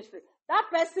is a ministry. That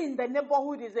person in the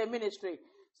neighborhood is a ministry.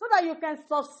 So that you can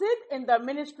succeed in the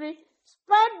ministry,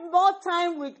 spend more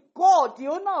time with God, the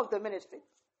owner of the ministry,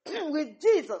 with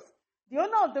Jesus, the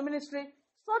owner of the ministry,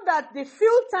 so that the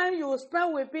few time you will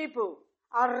spend with people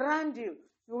around you,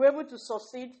 you'll be able to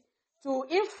succeed, to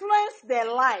influence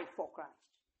their life for Christ.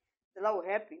 The Lord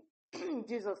will help you in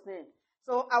Jesus' name.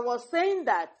 So I was saying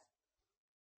that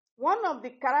one of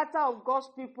the character of God's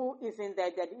people is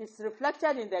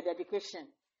reflected in their dedication,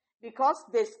 because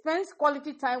they spend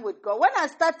quality time with God. When I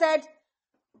started,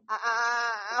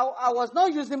 I was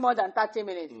not using more than 30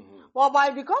 minutes.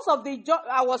 But because of the job,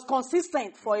 I was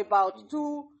consistent for about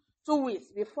two weeks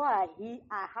before I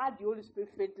had the Holy Spirit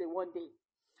faintly one day.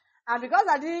 And because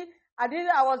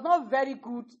I was not very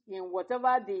good in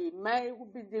whatever the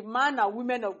man and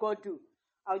women of God do.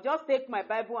 I'll just take my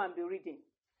Bible and be reading.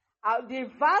 The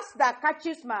verse that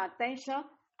catches my attention,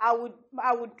 I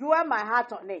would dwell my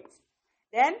heart on it.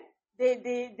 Then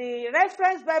the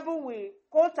reference Bible will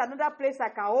quote another place I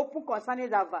can open concerning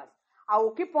that verse. I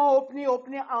will keep on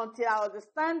opening until I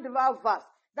understand that verse.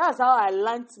 That's how I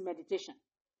learned meditation.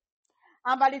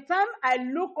 And by the time I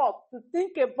look up to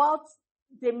think about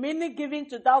the meaning given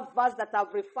to that verse that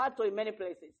I've referred to in many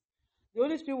places, the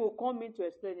Holy Spirit will come in to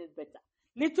explain it better.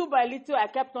 Little by little, I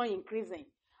kept on increasing.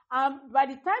 And by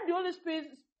the time the Holy Spirit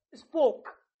spoke,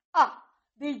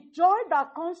 the joy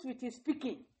that comes with his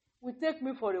speaking will take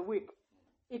me for a week.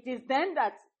 It is then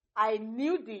that I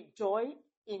knew the joy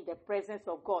in the presence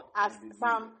of God. As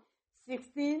Psalm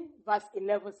 16 verse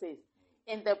 11 says,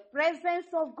 in the presence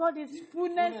of God is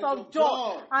fullness of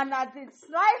joy, and at his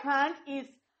right hand is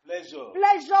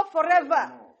pleasure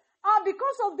forever.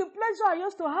 Because of the pleasure I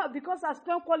used to have, because I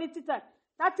spent quality time.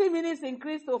 30 minutes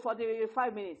increased to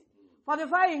 45 minutes.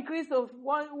 45 increased to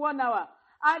 1 hour.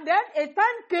 And then a time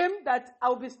came that I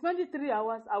would be spending 3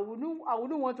 hours. I wouldn't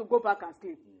want to go back and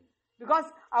sleep. Because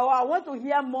I want to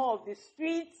hear more of the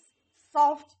sweet,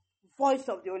 soft voice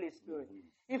of the Holy Spirit.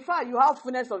 In fact, you have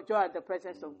fullness of joy at the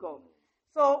presence of God.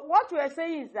 So what we are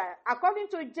saying is that according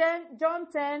to John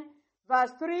 10,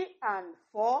 verse 3 and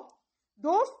 4,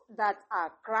 those that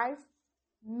are Christ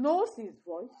knows his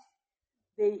voice,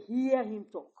 they hear him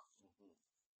talk.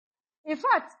 In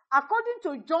fact, according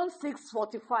to John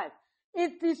 6:45,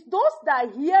 it is those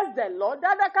that hear the Lord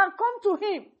that can come to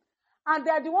him. And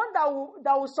they are the ones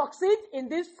that will succeed in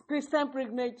this Christian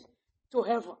pilgrimage to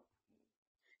heaven.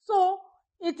 So,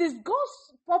 it is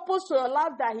God's purpose to your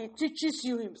life that he teaches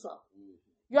you himself.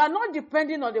 You are not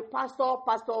depending on the Pastor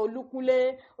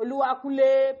Olukule,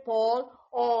 Oluwakule, Paul,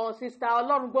 or Sister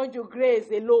Olorungbonju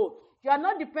Grace alone. You are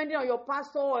not depending on your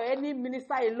pastor or any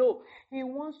minister alone. He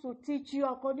wants to teach you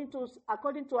according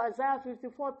to Isaiah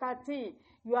 54:13.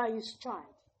 You are his child.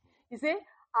 He said,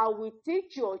 I will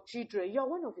teach your children. You are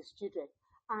one of his children.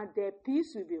 And their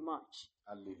peace will be much.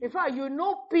 Hallelujah. In fact, you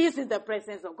know peace in the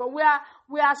presence of God.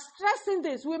 We are stressing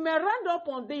this. We may round up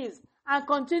on this and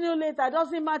continue later. It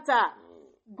doesn't matter.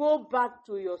 Go back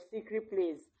to your secret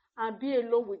place and be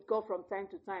alone with God from time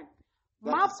to time.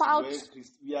 Map out.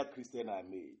 Where Christians are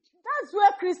made. That's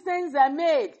where Christians are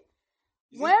made.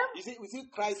 You see,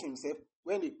 Christ himself,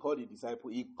 when he called the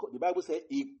disciples, the Bible says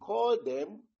he called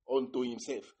them unto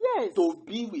himself. Yes. To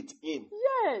be with him.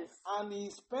 Yes. And he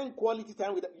spent quality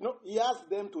time with them. He asked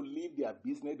them to leave their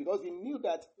business because he knew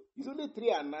that it's only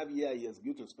 3.5 years he is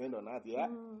going to spend on earth here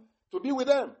to be with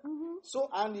them. Mm-hmm. So,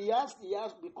 and he asked,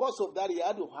 because of that, he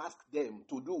had to ask them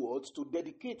to do what? To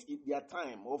dedicate their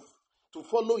time to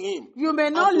follow him. You may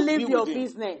not leave your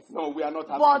business. No, we are not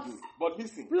asking you. But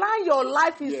listen. Plan your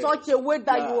life in such a way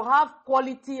that you have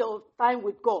quality of time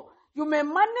with God. You may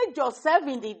manage yourself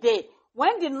in the day.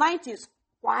 When the night is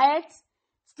quiet,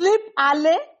 sleep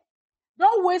early.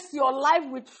 Don't waste your life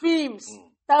with films,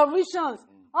 televisions,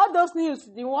 all those news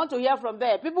you want to hear from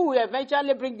there. People will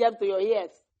eventually bring them to your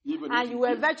ears. And you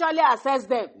will eventually assess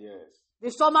them. Yes.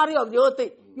 The summary of the whole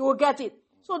thing. You will get it.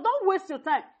 So don't waste your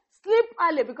time. Sleep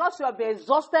early because you have been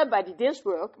exhausted by the day's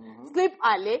work. Sleep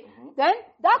early. Then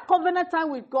that covenant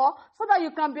time with God so that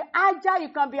you can be agile, you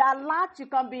can be alert, you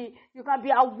can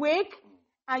be awake,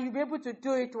 and you'll be able to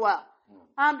do it well.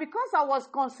 And because I was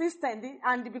consistent,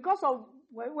 and because of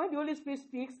when the Holy Spirit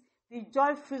speaks, the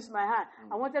joy fills my heart.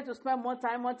 I wanted to spend more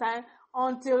time,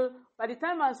 until by the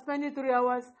time I'm spending 3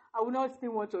 hours, I will not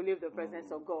still want to leave the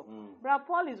presence of God. Brother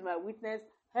Paul is my witness.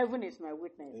 Heaven is my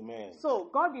witness. Amen. So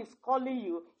God is calling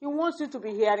you. He wants you to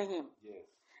be hearing him. Yes.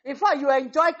 In fact, you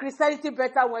enjoy Christianity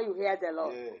better when you hear the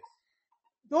Lord. Yes.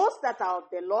 Those that are of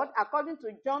the Lord, according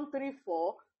to John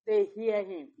 3:4, they hear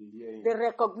him. They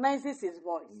recognize his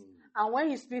voice. And when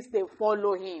he speaks, they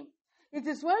follow him. It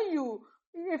is when you,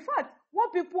 in fact,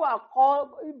 what people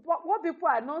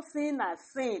are not seeing as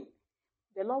sin,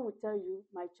 the Lord will tell you,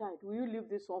 my child, will you leave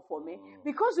this one for me?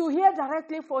 Because you hear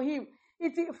directly from him.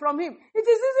 From him. It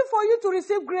is easy for you to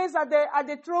receive grace at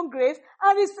the throne grace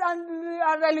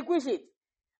and relinquish it.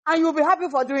 And you'll be happy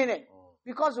for doing it.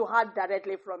 Because you heard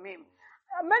directly from him.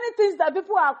 Many things that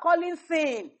people are calling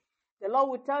sin, the Lord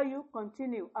will tell you,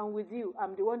 continue. I'm with you.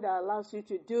 I'm the one that allows you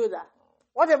to do that.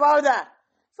 What about that?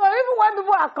 So even when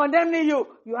people are condemning you,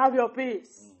 you have your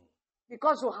peace.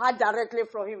 Because you heard directly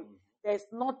from him. There's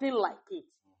nothing like it.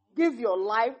 Give your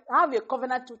life, have a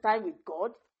covenant time with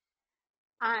God.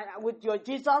 And with your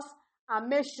Jesus, and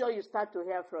make sure you start to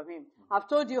hear from him. I've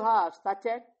told you how I've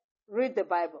started. Read the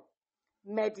Bible.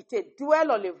 Meditate.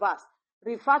 Dwell on a verse.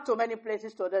 Refer to many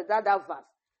places to that verse.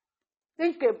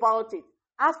 Think about it.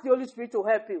 Ask the Holy Spirit to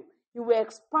help you. He will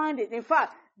expand it. In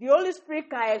fact, the Holy Spirit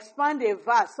can expand a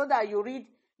verse so that you read,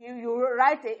 you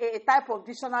write a type of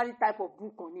dictionary type of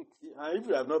book on it. And if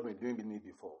you have not been doing it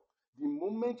before, the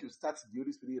moment you start, the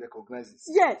Holy Spirit recognizes.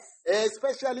 Yes.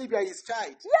 Especially if you are his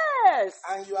child. Yes.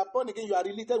 And you are born again, you are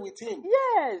related with him.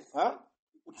 Yes. Huh?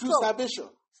 Through salvation.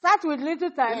 Start with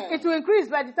little time. Yeah. It will increase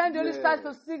by the time the Holy Spirit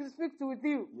starts to speak with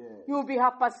you. Yes. You will be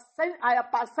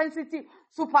hypersensitive,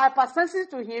 super hypersensitive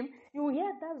to him. You will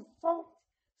hear that soft,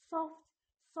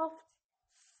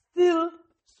 still,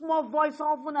 small voice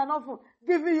often and often,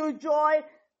 giving you joy,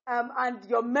 and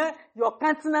your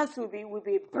countenance will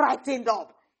be brightened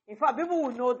up. In fact, people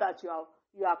will know that you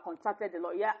are contacted the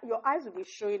Lord. Your eyes will be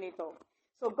showing it all.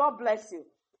 So God bless you.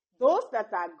 Those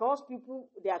that are God's people,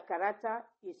 their character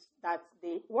is that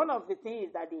one of the things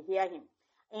is that they hear him.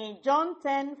 In John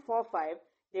 10:4-5,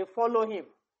 they follow him.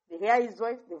 They hear his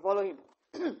voice, they follow him.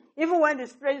 Even when the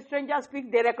stranger speaks,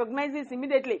 they recognize this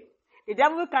immediately. The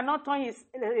devil cannot turn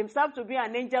himself to be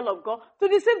an angel of God to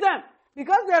deceive them,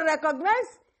 because they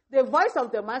recognize the voice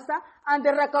of the master and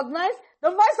they recognize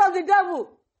the voice of the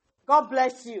devil. God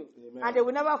bless you. Amen. And they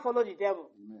will never follow the devil.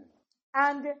 Amen.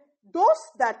 And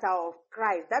those that are of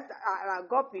Christ, that are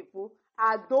God people,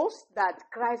 are those that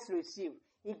Christ received.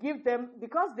 He gives them,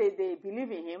 because they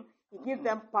believe in him, he gives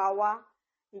them power.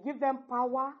 He gives them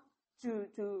power to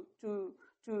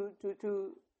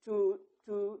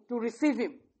receive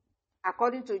him,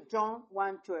 according to John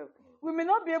 1:12. We may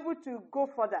not be able to go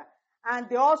further. And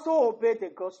they also obey the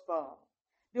gospel.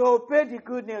 They obey the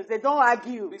good news. They don't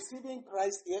argue. Receiving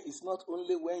Christ here is not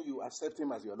only when you accept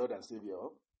him as your Lord and Savior.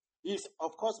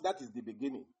 Of course, that is the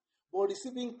beginning. But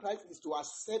receiving Christ is to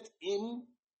accept him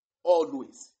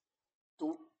always.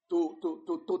 To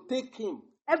take him.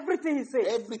 Everything he says.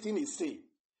 Everything he says.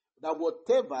 That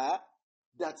whatever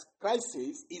that Christ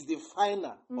says is the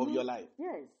final of your life.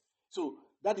 Yes. So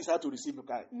that is how to receive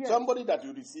Christ. Yes. Somebody that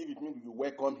you receive, it means you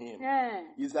welcome him. Yeah.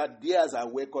 Is that theirs are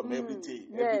welcome every day,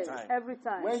 Yes, every time. every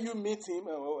time. When you meet him,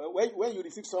 when you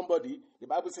receive somebody, the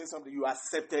Bible says something, you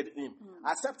accepted him.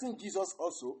 Accepting Jesus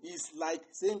also is like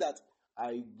saying that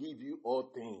I give you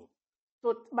all things.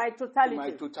 My totality.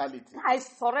 My totality. I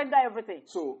surrender everything.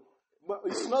 So, but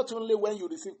it's not only when you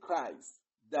receive Christ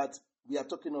that we are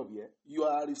talking of here. You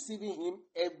are receiving him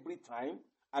every time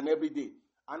and every day.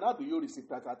 And how do you receive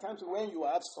that? At times when you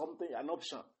have something, an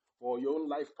option for your own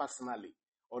life personally,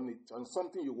 on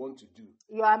something you want to do.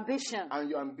 Your ambition. And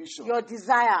your ambition. Your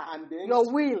desire. And then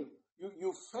your will.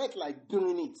 You felt like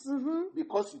doing it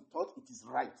because you thought it is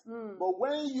right. But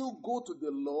when you go to the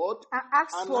Lord and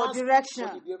ask for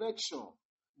direction,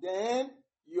 then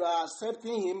you are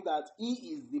accepting him that he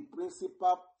is the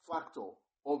principal factor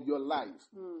of your life.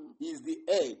 He is the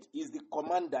head, he is the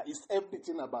commander, he is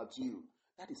everything about you.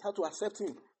 That is how to accept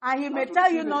him. And he may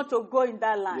tell you not to go in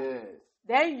that line. Yes.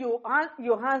 Then you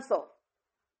hands up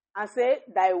and say,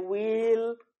 thy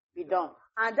will be done.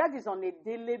 And that is on a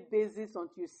daily basis until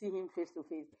you see him face to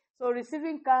face. So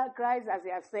receiving Christ, as he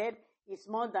has said, is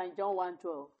more than John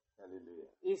 1:12. Hallelujah.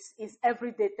 It's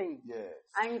everyday thing. Yes.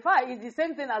 And in fact, it's the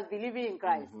same thing as believing in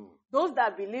Christ. Those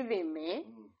that believe in me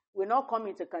will not come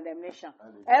into condemnation.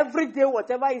 Hallelujah. Every day,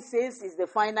 whatever he says is the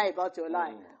final about your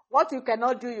life. What you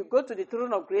cannot do, you go to the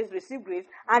throne of grace, receive grace,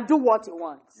 and do what he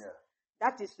wants. Yeah.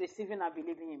 That is receiving and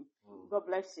believing him. God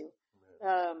bless you.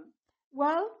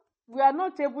 Well, we are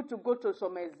not able to go to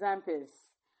some examples,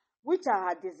 which I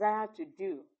had desire to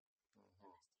do.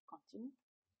 Continue.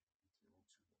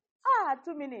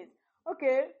 2 minutes.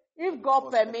 Okay. If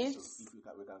God permits. We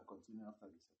can continue after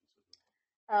this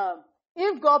episode.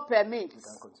 If God permits. We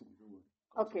can continue.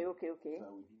 Okay. So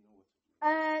we do know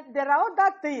what to do. There are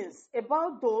other things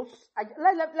about those.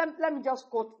 Let me just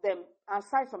quote them and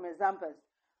cite some examples.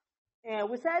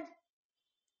 We said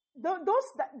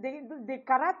the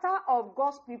character of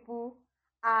God's people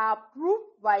are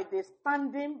proved by the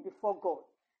standing before God.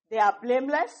 They are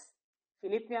blameless.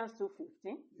 Philippians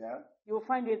 2:15. Yeah. You will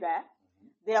find it there.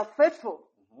 They are faithful.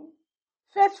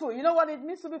 Faithful. You know what it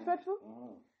means to be faithful?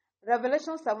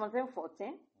 Revelation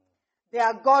 17:14. They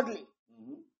are godly.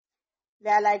 They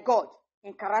are like God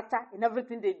in character, in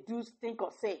everything they do, think,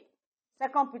 or say.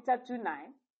 2 Peter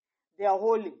 2:9. They are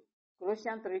holy.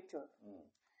 Colossians 3:12.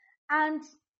 And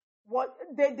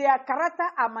their character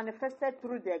are manifested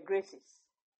through their graces.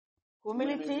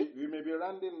 Humility. We may be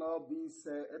rounding up this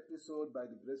episode by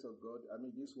the grace of God.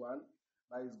 This one,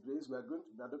 by His grace, we are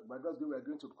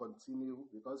going to continue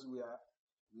because we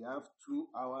have 2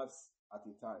 hours at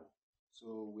a time.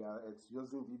 So we are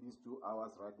using these 2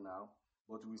 hours right now,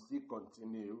 but we still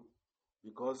continue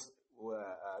because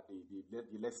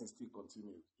the lesson still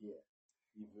continues here.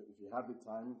 If you have the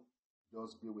time,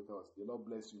 just be with us. The Lord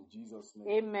bless you in Jesus' name.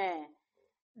 Amen.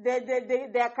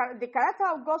 The character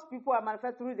of God's people are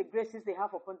manifested through the graces they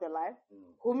have upon their life.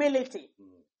 Humility.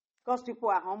 God's people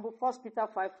are humble. 1 Peter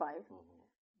 5:5.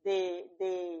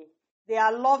 They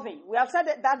are loving. We have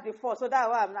said that before, so that's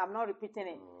why I'm not repeating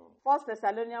it. 1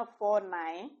 Thessalonians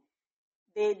 4:9.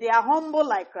 They are humble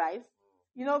like Christ.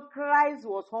 You know, Christ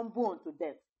was humble unto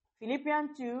death.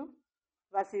 Philippians 2,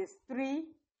 verses 3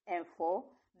 and 4.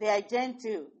 They are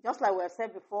gentle, just like we have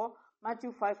said before.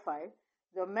 Matthew 5:5.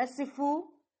 They are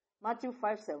merciful. Matthew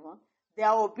 5:7. They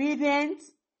are obedient.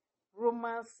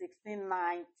 Romans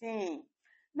 16:19.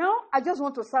 Now, I just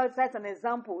want to cite an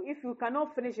example. If you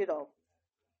cannot finish it up.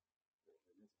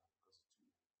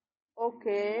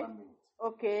 Okay.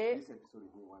 Okay. This episode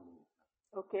is 1 minute.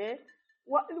 Okay.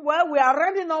 Well, we are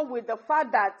running on with the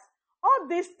fact that all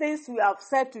these things we have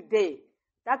said today,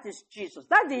 that is Jesus.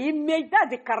 That's the image,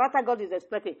 that's the character God is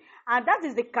expecting. And that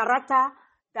is the character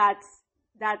that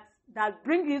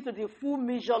brings you to the full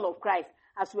measure of Christ,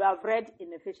 as we have read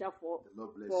in Ephesians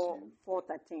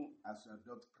 4:13. As you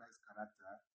adopt Christ's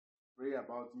character, pray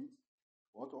about it.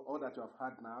 All that you have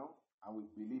had now, and we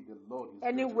believe the Lord is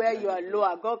anywhere you are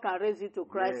lower, God can raise you to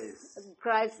Christ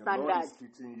standard.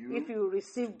 If you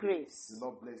receive grace. The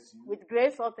Lord bless you. With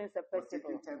grace, all things are For possible.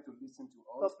 taking time to listen to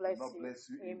us. God bless the Lord you. bless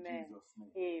you Amen. in Jesus'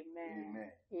 name. Amen.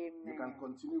 Amen. Amen. You can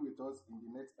continue with us in the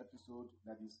next episode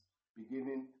that is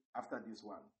beginning after this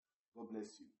one. God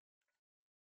bless you.